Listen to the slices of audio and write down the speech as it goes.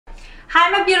Hi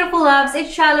my beautiful loves,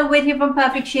 it's Shiloh with you from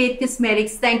Perfect Shade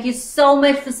Cosmetics. Thank you so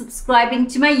much for subscribing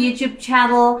to my YouTube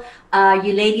channel.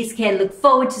 You ladies can look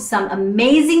forward to some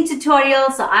amazing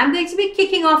tutorials. So I'm going to be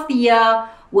kicking off the year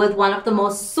with one of the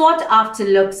most sought after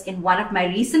looks in one of my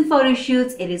recent photo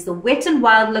shoots. It is the Wet and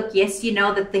Wild look. Yes, you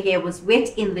know that the hair was wet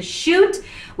in the shoot,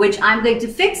 which I'm going to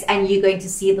fix, and you're going to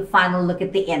see the final look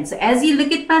at the end. So as you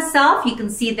look at myself, you can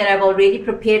see that I've already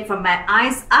prepared from my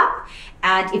eyes up.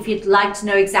 And if you'd like to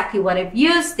know exactly what I've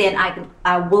used, then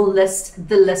I will list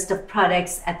the list of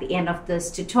products at the end of this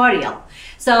tutorial.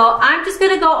 So I'm just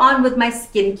going to go on with my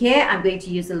skincare. I'm going to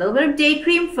use a little bit of day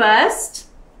cream first.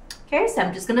 Okay, so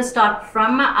I'm just going to start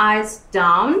from my eyes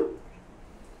down,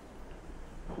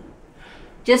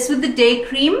 just with the day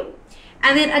cream,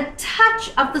 and then a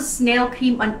touch of the snail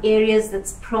cream on areas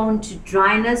that's prone to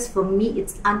dryness. For me,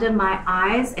 it's under my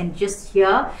eyes and just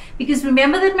here, because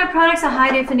remember that my products are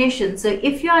high definition. So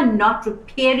if you are not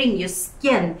repairing your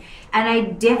skin, and I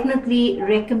definitely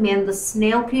recommend the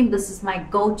snail cream. This is my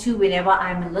go-to whenever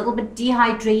I'm a little bit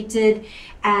dehydrated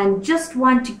and just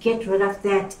want to get rid of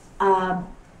that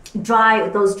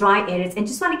those dry areas, and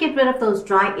just want to get rid of those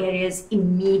dry areas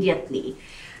immediately.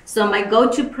 So my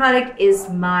go-to product is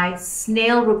my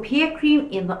Snail Repair Cream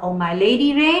in the Oh My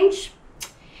Lady range.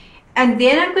 And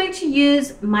then I'm going to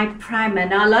use my primer.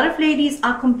 Now, a lot of ladies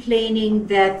are complaining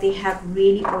that they have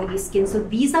really oily skin. So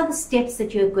these are the steps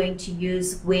that you're going to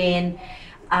use when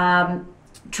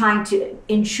trying to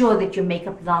ensure that your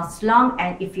makeup lasts long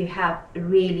and if you have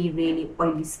really, really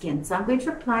oily skin. So I'm going to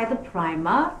apply the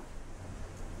primer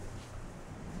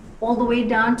all the way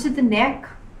down to the neck.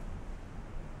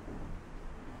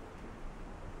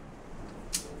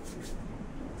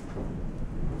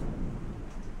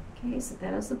 Okay, so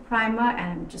that is the primer,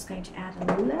 and I'm just going to add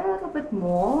a little bit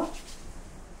more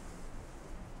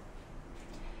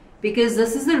because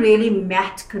this is a really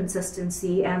matte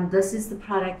consistency, and this is the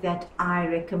product that I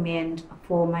recommend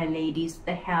for my ladies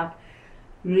that have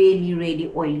really,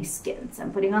 really oily skin. So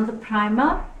I'm putting on the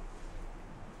primer.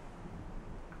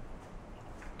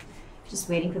 Just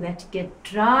waiting for that to get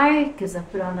dry because I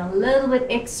put on a little bit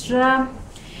extra.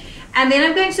 And then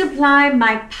I'm going to apply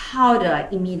my powder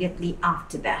immediately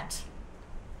after that.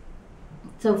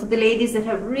 So for the ladies that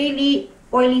have really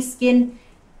oily skin,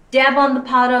 dab on the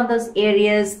powder on those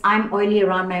areas. I'm oily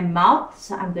around my mouth,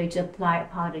 so I'm going to apply a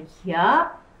powder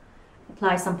here.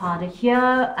 Apply some powder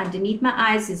here. Underneath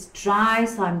my eyes is dry,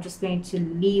 so I'm just going to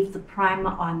leave the primer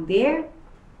on there.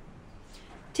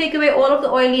 Take away all of the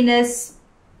oiliness.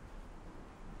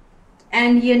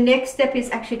 And your next step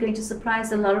is actually going to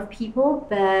surprise a lot of people,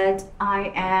 but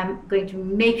I am going to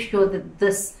make sure that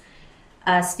this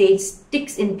stage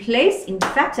sticks in place. In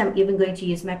fact, I'm even going to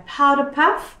use my powder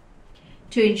puff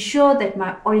to ensure that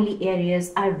my oily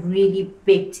areas are really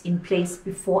baked in place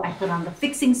before I put on the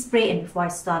fixing spray and before I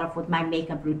start off with my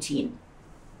makeup routine.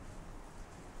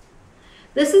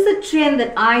 This is a trend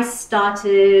that I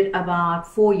started about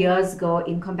 4 years ago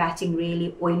in combating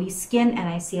really oily skin, and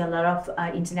I see a lot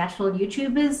of international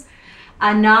YouTubers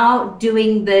are now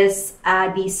doing these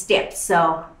steps.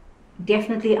 So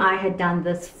definitely I had done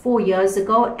this 4 years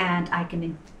ago, and I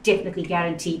can definitely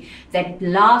guarantee that it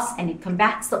lasts and it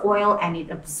combats the oil and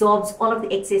it absorbs all of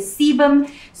the excess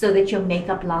sebum so that your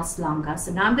makeup lasts longer.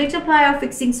 So now I'm going to apply our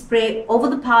fixing spray over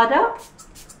the powder.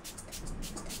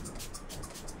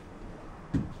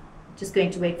 Just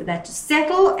going to wait for that to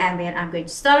settle, and then I'm going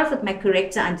to start off with my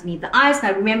corrector underneath the eyes.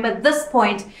 Now remember, at this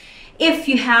point, if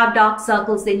you have dark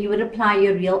circles, then you would apply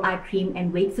your real eye cream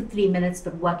and wait for 3 minutes,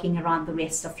 but working around the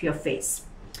rest of your face.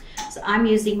 So I'm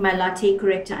using my latte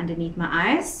corrector underneath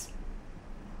my eyes.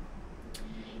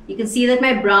 You can see that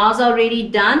my brows are already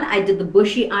done. I did the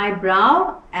bushy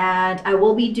eyebrow, and I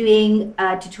will be doing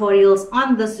tutorials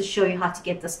on this to show you how to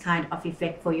get this kind of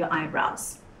effect for your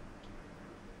eyebrows.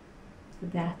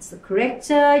 That's the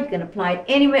corrector. You can apply it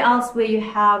anywhere else where you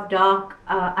have dark,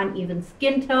 uneven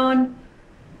skin tone.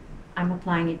 I'm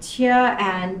applying it here,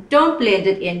 and don't blend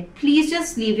it in. Please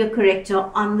just leave your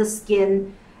corrector on the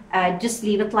skin. Just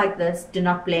leave it like this. Do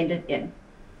not blend it in.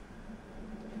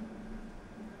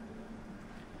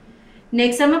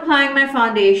 Next, I'm applying my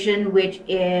foundation, which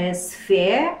is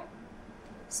Fair.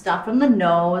 Start from the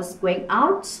nose, going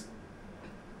out.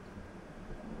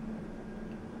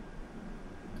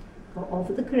 Go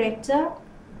over the corrector,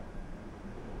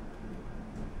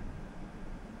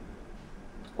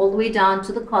 all the way down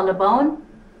to the collarbone.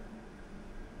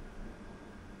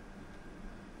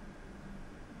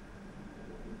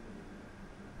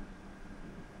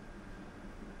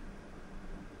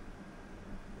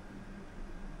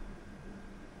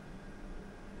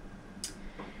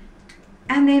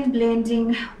 And then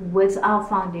blending with our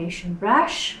foundation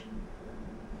brush.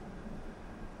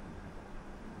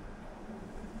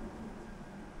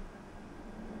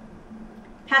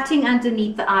 Patting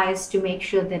underneath the eyes to make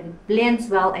sure that it blends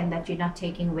well and that you're not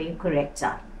taking away your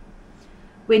corrector.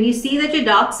 When you see that your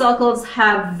dark circles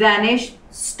have vanished,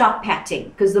 stop patting,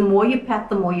 because the more you pat,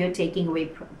 the more you're taking away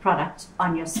product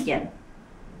on your skin.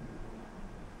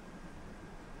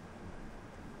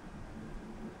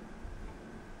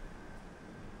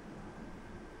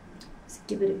 So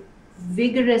give it a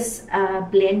vigorous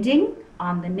blending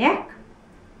on the neck,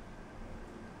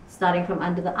 starting from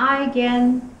under the eye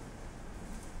again,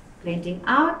 blending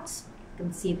out. You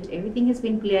can see that everything has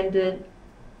been blended.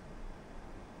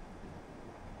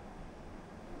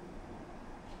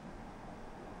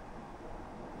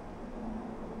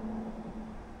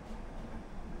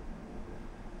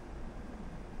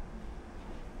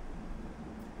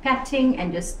 Patting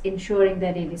and just ensuring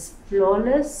that it is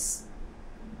flawless.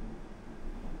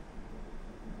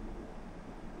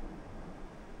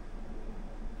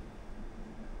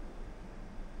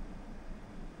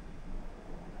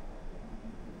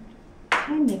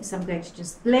 And next I'm going to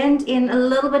just blend in a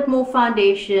little bit more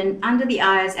foundation under the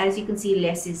eyes. As you can see,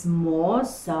 less is more,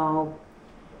 so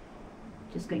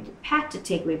just going to pat to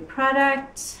take away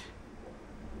product.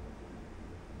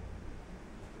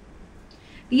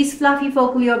 These fluffy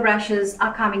Focalure brushes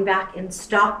are coming back in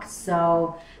stock,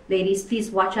 so ladies,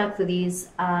 please watch out for these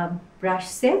brush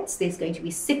sets. There's going to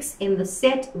be 6 in the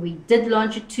set. We did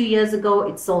launch it 2 years ago.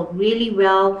 It sold really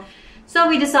well, so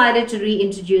we decided to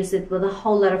reintroduce it with a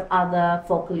whole lot of other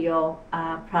Focalure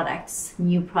products,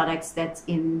 new products that's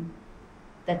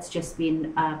just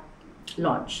been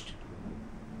launched.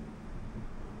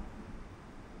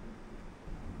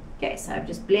 Okay, so I've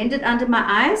just blended under my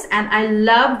eyes, and I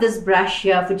love this brush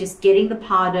here for just getting the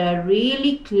powder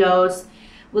really close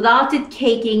without it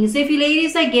caking. So if you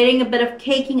ladies are getting a bit of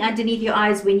caking underneath your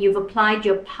eyes when you've applied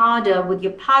your powder with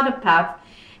your powder puff,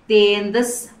 then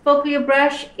this Focalure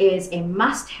brush is a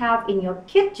must-have in your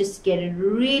kit. Just get it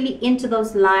really into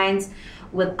those lines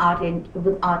without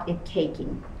it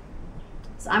caking.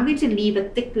 So I'm going to leave a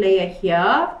thick layer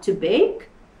here to bake.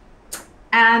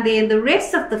 And then the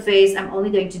rest of the face, I'm only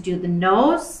going to do the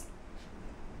nose.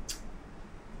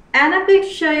 And I'm going to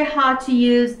show you how to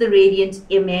use the Radiant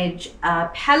Image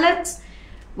palette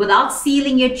without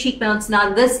sealing your cheekbones.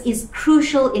 Now, this is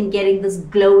crucial in getting this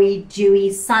glowy,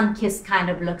 dewy, sun-kissed kind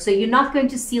of look. So you're not going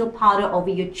to seal powder over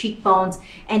your cheekbones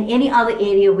and any other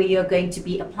area where you're going to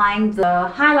be applying the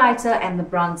highlighter and the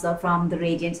bronzer from the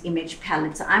Radiant Image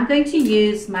palette. So I'm going to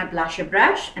use my blusher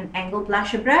brush, an angled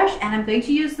blusher brush, and I'm going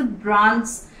to use the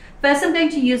bronze. First, I'm going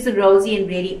to use the Rosy and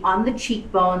Ready on the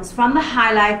cheekbones, from the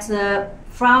highlighter,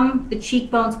 from the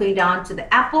cheekbones going down to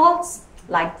the apples,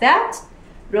 like that.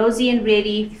 Rosy and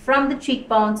Ready from the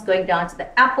cheekbones going down to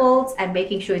the apples, and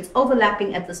making sure it's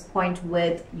overlapping at this point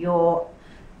with your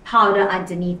powder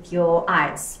underneath your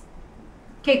eyes.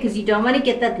 Okay, because you don't want to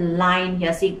get that line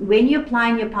here. So when you're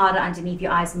applying your powder underneath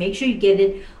your eyes, make sure you get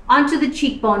it onto the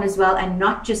cheekbone as well, and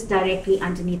not just directly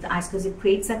underneath the eyes, because it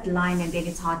creates that line and then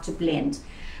it's hard to blend.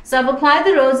 So I've applied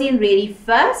the Rosy and Ready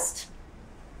first,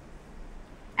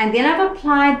 and then I've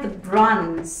applied the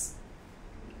bronze.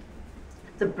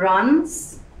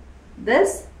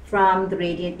 This from the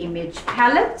Radiant Image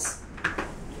palette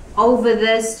over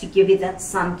this to give you that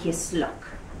sun-kissed look.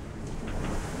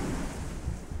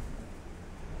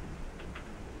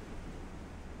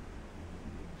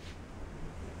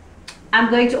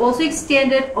 I'm going to also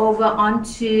extend it over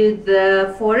onto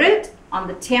the forehead, on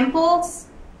the temples,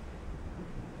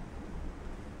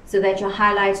 so that your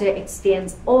highlighter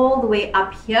extends all the way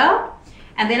up here.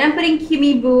 And then I'm putting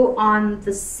Kimmy Boo on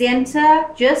the center,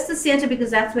 just the center,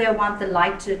 because that's where I want the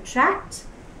light to attract.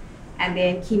 And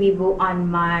then Kimmy Boo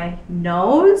on my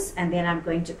nose. And then I'm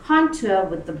going to contour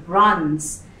with the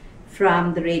bronze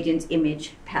from the Radiant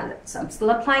Image palette. So I'm still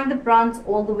applying the bronze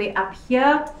all the way up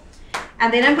here.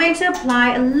 And then I'm going to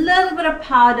apply a little bit of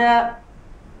powder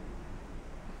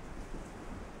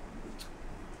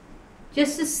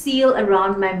just to seal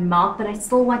around my mouth, but I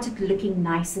still want it looking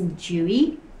nice and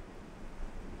dewy.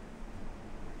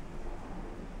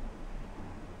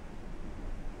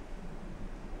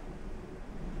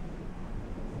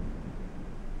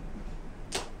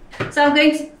 So I'm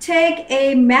going to take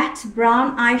a matte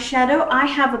brown eyeshadow. I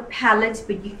have a palette,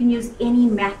 but you can use any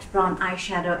matte brown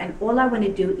eyeshadow. And all I want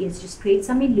to do is just create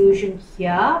some illusion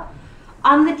here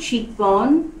on the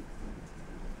cheekbone.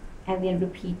 And then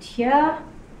repeat here.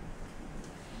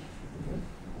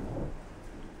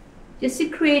 Just to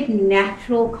create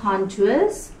natural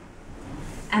contours.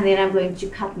 And then I'm going to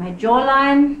cut my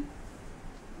jawline.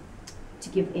 to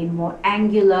give a more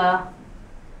angular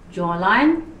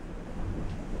jawline.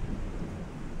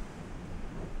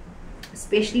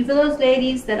 Especially for those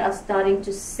ladies that are starting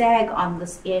to sag on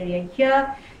this area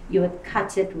here, you would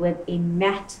cut it with a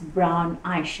matte brown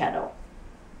eyeshadow.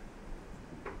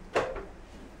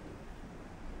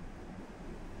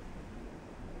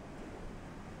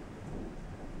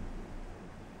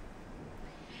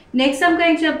 Next, I'm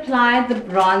going to apply the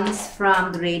bronze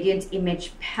from the Radiant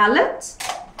Image palette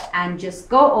and just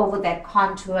go over that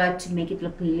contour to make it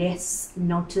look less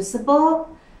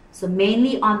noticeable. So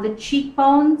mainly on the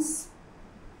cheekbones.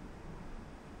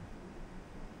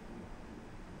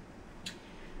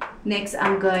 Next,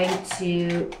 I'm going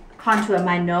to contour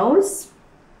my nose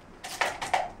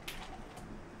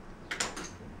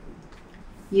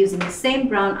using the same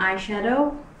brown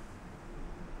eyeshadow.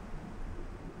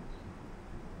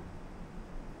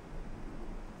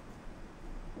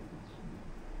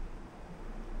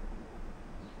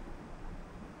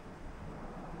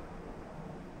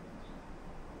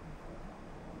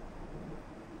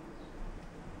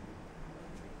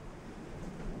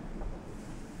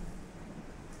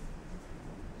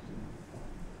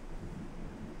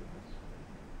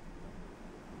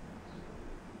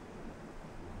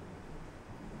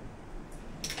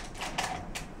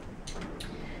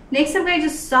 Next, I'm going to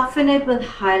soften it with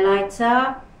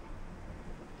highlighter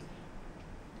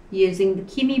using the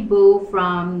Kimmy Boo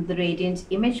from the Radiant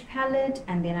Image palette,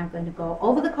 and then I'm going to go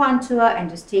over the contour and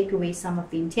just take away some of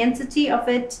the intensity of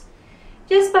it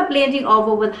just by blending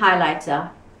over with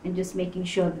highlighter and just making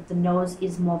sure that the nose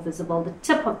is more visible, the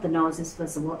tip of the nose is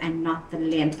visible and not the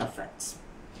length of it,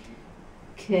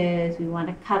 because we want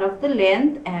to cut off the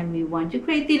length and we want to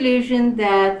create the illusion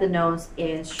that the nose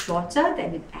is shorter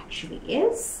than it actually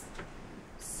is.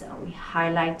 So we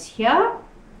highlight here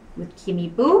with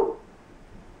Kimmy Boo,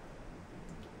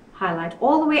 highlight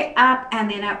all the way up,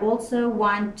 and then I also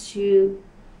want to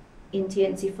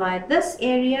intensify this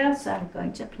area, so I'm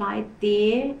going to apply it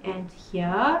there and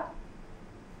here.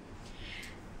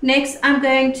 Next, I'm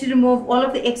going to remove all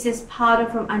of the excess powder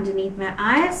from underneath my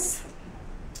eyes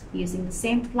using the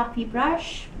same fluffy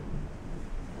brush.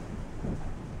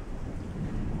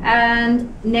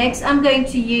 And next, I'm going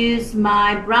to use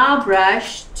my brow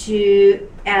brush to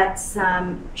add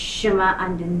some shimmer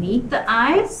underneath the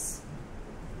eyes.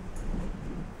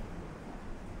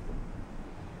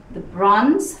 The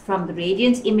bronze from the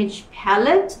Radiant Image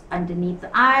palette underneath the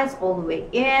eyes all the way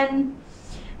in.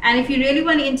 And if you really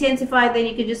want to intensify, then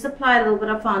you can just apply a little bit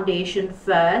of foundation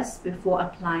first before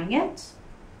applying it.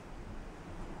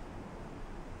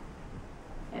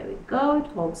 There we go, it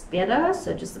holds better.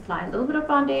 So just apply a little bit of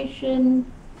foundation.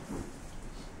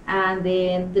 And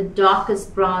then the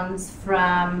darkest bronze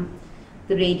from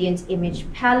the Radiant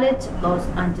Image palette goes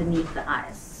underneath the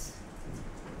eyes.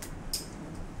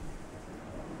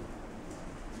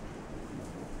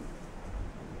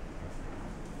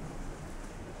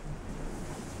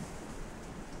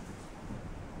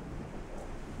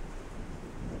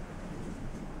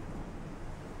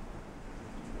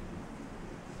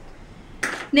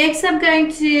 Next, I'm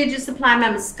going to just apply my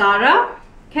mascara.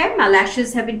 Okay, my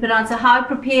lashes have been put on. So how I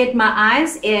prepared my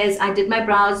eyes is I did my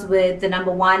brows with the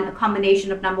 #1, a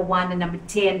combination of #1 and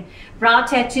 #10 brow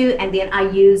tattoo, and then I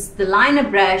used the liner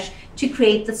brush to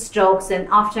create the strokes. And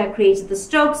after I created the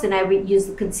strokes, then I would use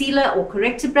the concealer or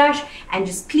corrector brush and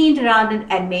just cleaned around it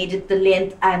and made it the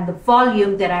length and the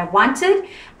volume that I wanted.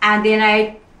 And then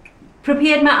I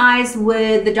prepared my eyes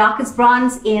with the darkest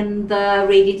bronze in the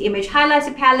Radiant Image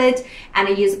highlighter palette, and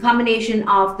I used a combination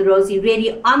of the Rosy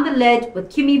Ready on the lid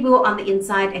with Kimmy Boo on the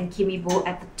inside and Kimmy Boo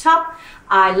at the top.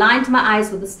 I lined my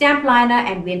eyes with a stamp liner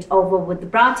and went over with the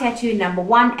brow tattoo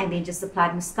 #1, and then just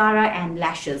applied mascara and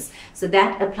lashes. So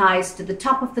that applies to the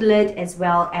top of the lid as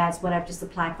well as what I've just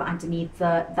applied for underneath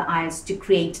the eyes to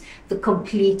create the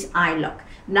complete eye look.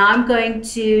 Now I'm going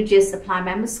to just apply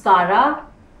my mascara.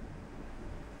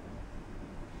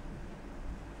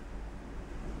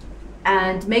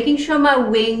 And making sure my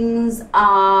wings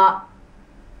are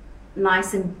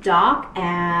nice and dark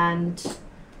and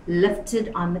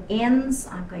lifted on the ends,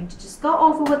 I'm going to just go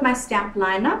over with my stamp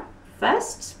liner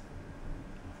first.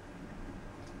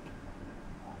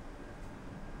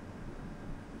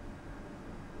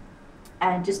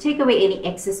 And just take away any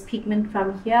excess pigment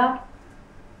from here.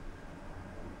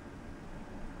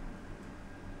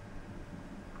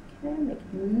 Okay, make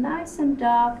it nice and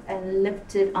dark and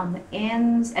lifted on the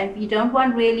ends. And if you don't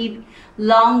want really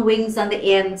long wings on the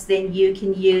ends, then you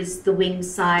can use the wing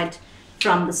side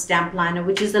from the stamp liner,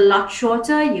 which is a lot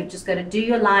shorter. You've just got to do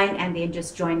your line and then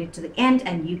just join it to the end,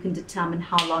 and you can determine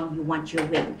how long you want your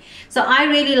wing. So I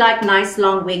really like nice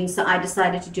long wings, so I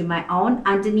decided to do my own.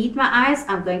 Underneath my eyes,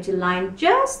 I'm going to line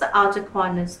just the outer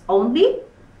corners only,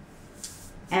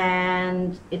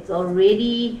 and it's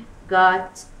already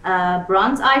got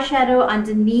bronze eyeshadow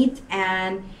underneath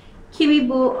and Kiwi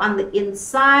Boo on the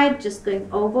inside. Just going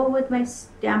over with my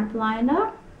stamp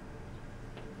liner.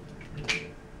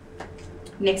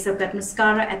 Next, I've got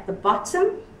mascara at the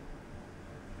bottom.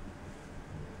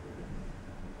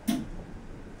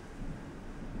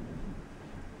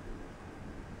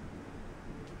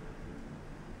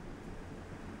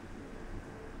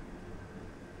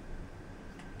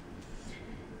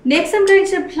 Next, I'm going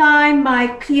to apply my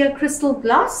clear crystal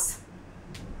gloss,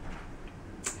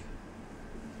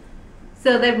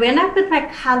 so that when I put my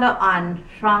color on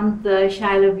from the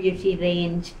Shiloh Beauty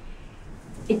range,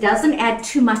 it doesn't add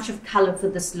too much of color for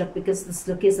this look, because this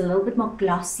look is a little bit more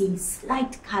glossy,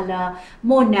 slight color,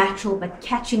 more natural, but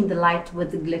catching the light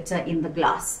with the glitter in the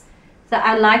gloss. So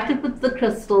I like to put the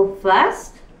crystal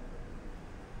first.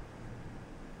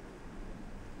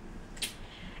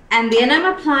 And then I'm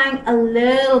applying a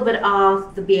little bit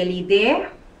of the belly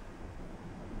there.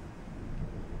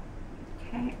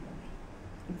 Okay.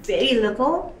 Very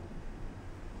little.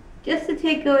 Just to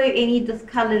take away any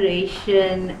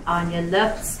discoloration on your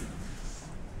lips.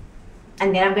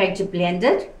 And then I'm going to blend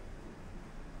it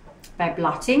by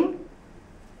blotting.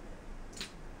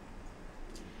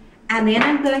 And then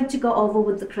I'm going to go over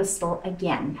with the crystal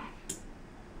again.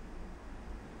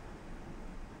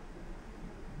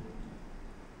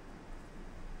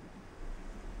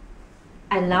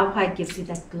 I love how it gives you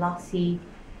that glossy,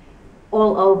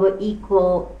 all over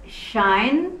equal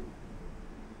shine.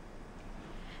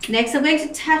 Next, I'm going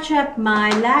to touch up my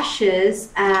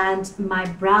lashes and my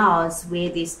brows where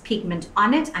there's pigment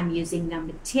on it. I'm using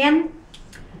number 10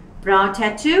 brow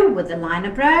tattoo with a liner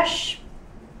brush.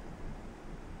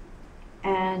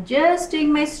 And just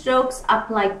doing my strokes up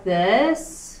like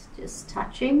this, just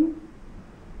touching.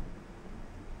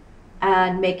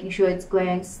 And making sure it's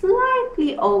going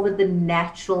slightly over the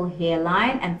natural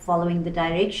hairline and following the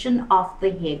direction of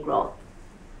the hair growth.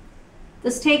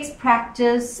 This takes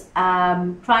practice.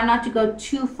 Try not to go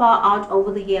too far out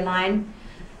over the hairline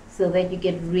so that you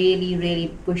get really,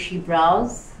 really bushy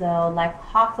brows. So like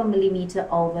 0.5 millimeter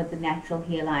over the natural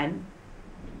hairline.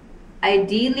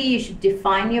 Ideally, you should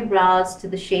define your brows to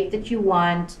the shape that you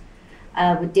want,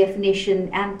 with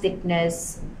definition and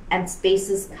thickness and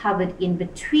spaces covered in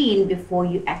between before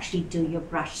you actually do your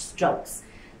brush strokes.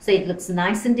 So it looks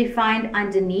nice and defined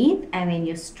underneath, and then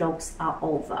your strokes are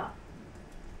over.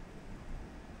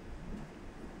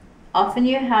 Often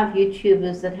you have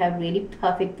YouTubers that have really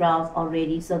perfect brows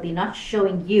already, so they're not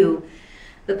showing you,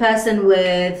 the person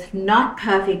with not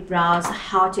perfect brows,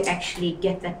 how to actually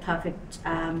get that perfect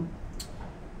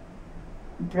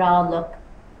brow look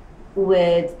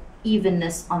with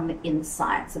evenness on the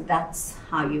inside. So that's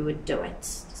how you would do it.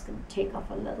 Just going to take off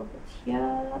a little bit here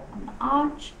on the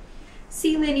arch.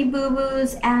 Seal any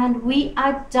boo-boos, and we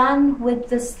are done with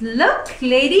this look,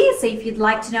 ladies. So if you'd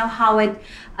like to know how I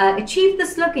achieved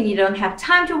this look and you don't have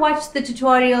time to watch the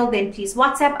tutorial, then please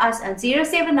WhatsApp us on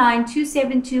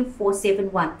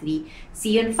 079-272-4713.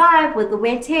 See you in 5 with the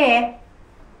wet hair.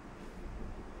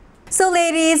 So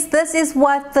ladies, this is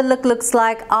what the look looks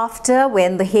like after,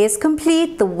 when the hair is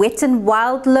complete, the wet and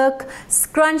wild look,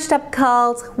 scrunched up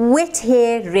curls, wet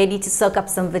hair, ready to soak up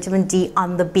some vitamin D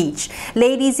on the beach.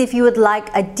 Ladies, if you would like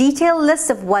a detailed list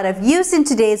of what I've used in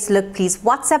today's look, please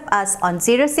WhatsApp us on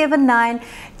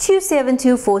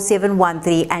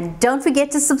 079-272-4713, and don't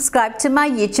forget to subscribe to my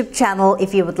YouTube channel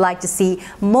if you would like to see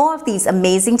more of these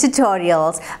amazing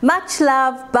tutorials. Much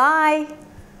love. Bye.